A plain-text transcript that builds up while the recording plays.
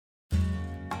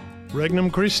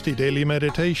Regnum Christi Daily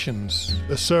Meditations,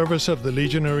 the service of the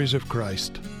Legionaries of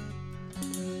Christ.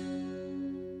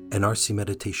 An RC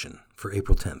Meditation for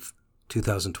April 10th,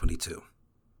 2022.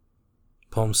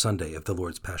 Palm Sunday of the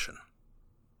Lord's Passion.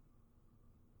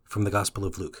 From the Gospel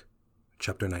of Luke,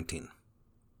 chapter 19.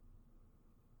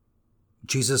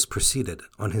 Jesus proceeded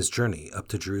on his journey up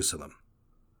to Jerusalem.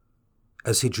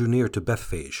 As he drew near to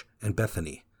Bethphage and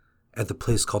Bethany, at the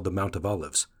place called the Mount of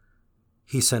Olives,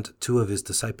 he sent 2 of his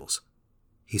disciples.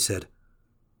 He said,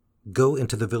 "Go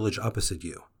into the village opposite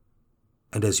you,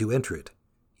 and as you enter it,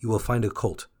 you will find a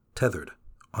colt tethered,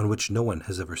 on which no one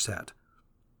has ever sat.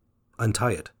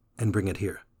 Untie it and bring it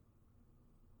here.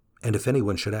 And if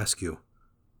anyone should ask you,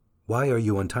 'Why are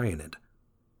you untying it?'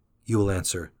 you will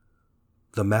answer,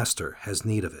 'The Master has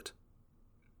need of it.'"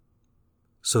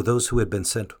 So those who had been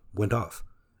sent went off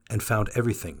and found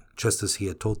everything just as he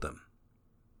had told them.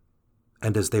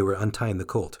 And as they were untying the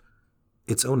colt,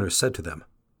 its owner said to them,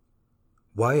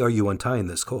 "Why are you untying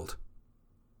this colt?"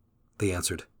 They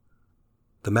answered,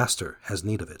 "The Master has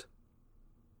need of it."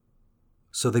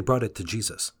 So they brought it to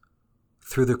Jesus,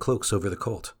 threw their cloaks over the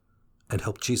colt, and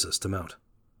helped Jesus to mount.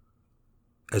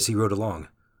 As he rode along,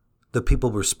 the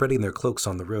people were spreading their cloaks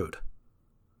on the road.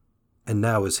 And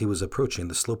now as he was approaching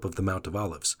the slope of the Mount of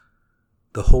Olives,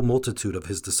 the whole multitude of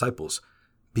his disciples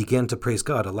began to praise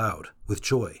God aloud with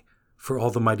joy for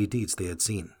all the mighty deeds they had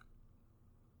seen.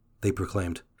 They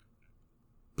proclaimed,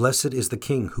 "Blessed is the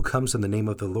King who comes in the name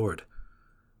of the Lord.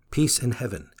 Peace in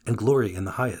heaven and glory in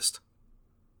the highest."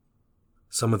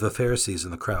 Some of the Pharisees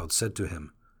in the crowd said to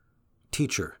him,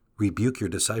 "Teacher, rebuke your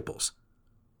disciples."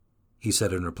 He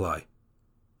said in reply,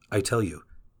 "I tell you,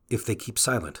 if they keep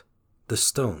silent, the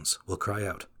stones will cry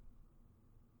out."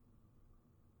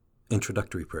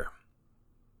 Introductory Prayer.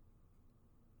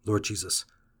 Lord Jesus,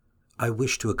 I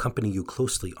wish to accompany you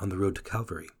closely on the road to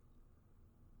Calvary.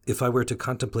 If I were to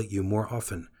contemplate you more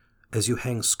often as you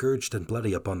hang scourged and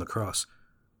bloody upon the cross,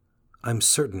 I'm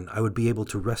certain I would be able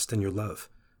to rest in your love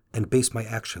and base my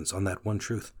actions on that one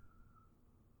truth.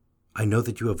 I know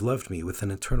that you have loved me with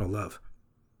an eternal love.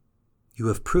 You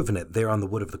have proven it there on the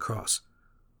wood of the cross.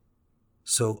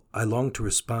 So I long to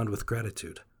respond with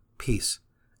gratitude, peace,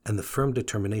 and the firm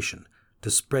determination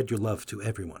to spread your love to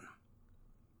everyone.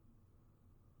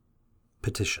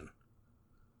 Petition.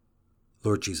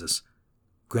 Lord Jesus,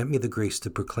 grant me the grace to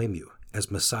proclaim you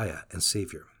as Messiah and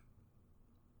Savior.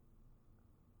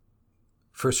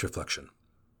 First reflection.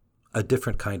 A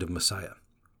different kind of Messiah.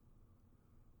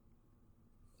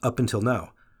 Up until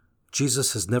now,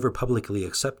 Jesus has never publicly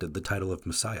accepted the title of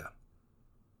Messiah.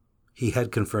 He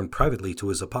had confirmed privately to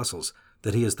his apostles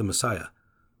that he is the Messiah,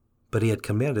 but he had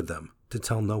commanded them to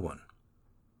tell no one.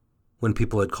 When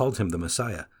people had called him the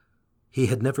Messiah, he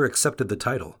had never accepted the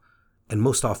title, and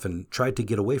most often tried to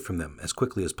get away from them as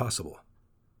quickly as possible.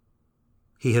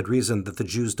 He had reasoned that the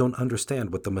Jews don't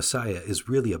understand what the Messiah is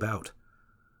really about.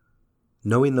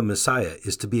 Knowing the Messiah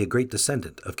is to be a great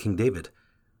descendant of King David,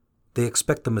 they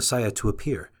expect the Messiah to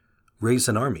appear, raise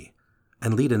an army,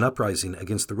 and lead an uprising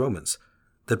against the Romans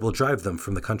that will drive them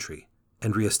from the country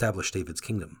and reestablish David's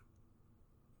kingdom.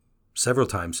 Several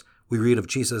times we read of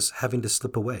Jesus having to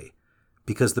slip away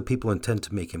because the people intend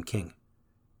to make him king.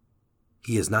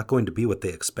 He is not going to be what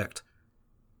they expect,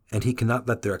 and he cannot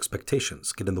let their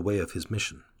expectations get in the way of his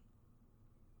mission.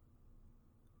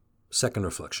 Second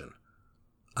reflection.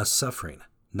 A suffering,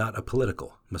 not a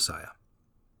political, Messiah.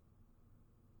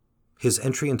 His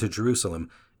entry into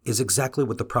Jerusalem is exactly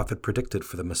what the prophet predicted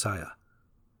for the Messiah.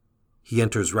 He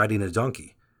enters riding a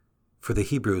donkey, for the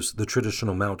Hebrews the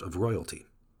traditional mount of royalty.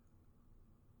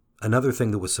 Another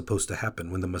thing that was supposed to happen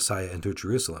when the Messiah entered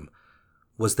Jerusalem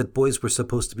was that boys were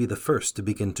supposed to be the first to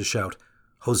begin to shout,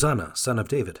 "Hosanna, Son of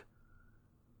David."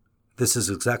 This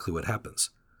is exactly what happens.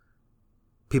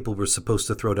 People were supposed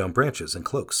to throw down branches and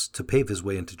cloaks to pave his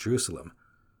way into Jerusalem,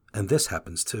 and this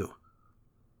happens too.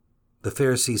 The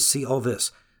Pharisees see all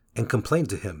this and complain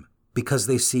to him because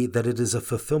they see that it is a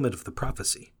fulfillment of the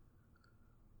prophecy.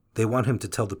 They want him to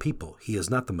tell the people he is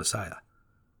not the Messiah.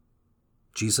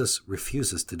 Jesus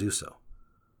refuses to do so.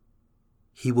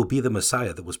 He will be the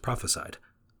Messiah that was prophesied,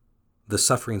 the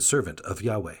suffering servant of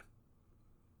Yahweh.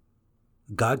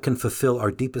 God can fulfill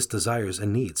our deepest desires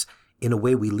and needs in a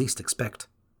way we least expect.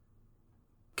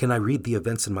 Can I read the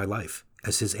events in my life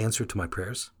as his answer to my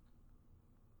prayers?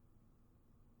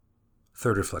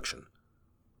 Third reflection.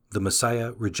 The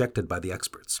Messiah rejected by the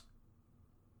experts.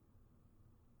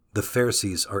 The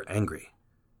Pharisees are angry.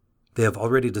 They have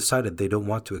already decided they don't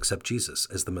want to accept Jesus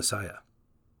as the Messiah.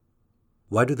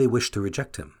 Why do they wish to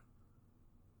reject him?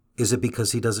 Is it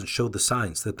because he doesn't show the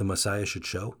signs that the Messiah should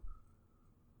show?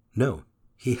 No,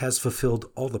 he has fulfilled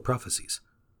all the prophecies.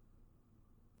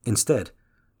 Instead,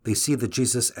 they see that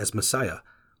Jesus as Messiah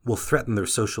will threaten their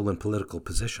social and political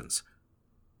positions.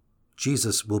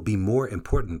 Jesus will be more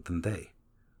important than they.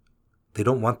 They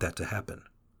don't want that to happen.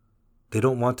 They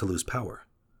don't want to lose power.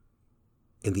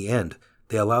 In the end,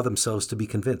 they allow themselves to be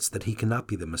convinced that he cannot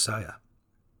be the Messiah.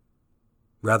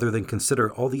 Rather than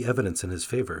consider all the evidence in his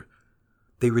favor,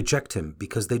 they reject him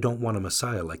because they don't want a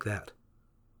Messiah like that.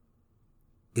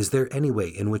 Is there any way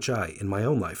in which I, in my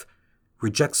own life,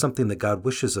 reject something that God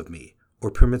wishes of me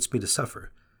or permits me to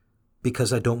suffer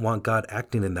because I don't want God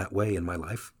acting in that way in my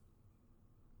life?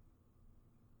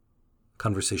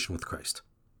 Conversation with Christ.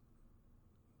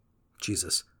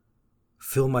 Jesus,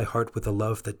 fill my heart with a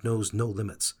love that knows no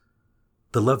limits,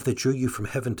 the love that drew you from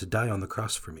heaven to die on the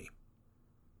cross for me.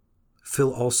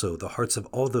 Fill also the hearts of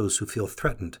all those who feel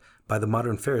threatened by the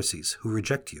modern Pharisees who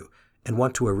reject you and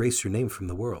want to erase your name from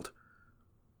the world,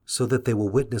 so that they will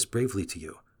witness bravely to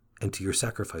you and to your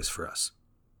sacrifice for us.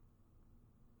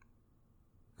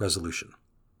 Resolution.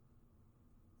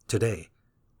 Today,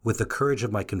 with the courage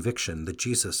of my conviction that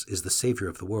Jesus is the Savior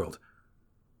of the world,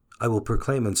 I will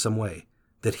proclaim in some way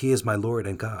that he is my Lord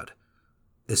and God,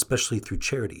 especially through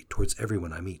charity towards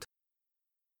everyone I meet.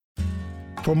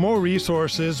 For more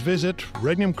resources, visit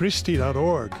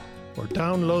regnumchristi.org or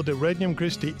download the Regnum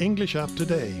Christi English app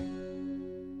today.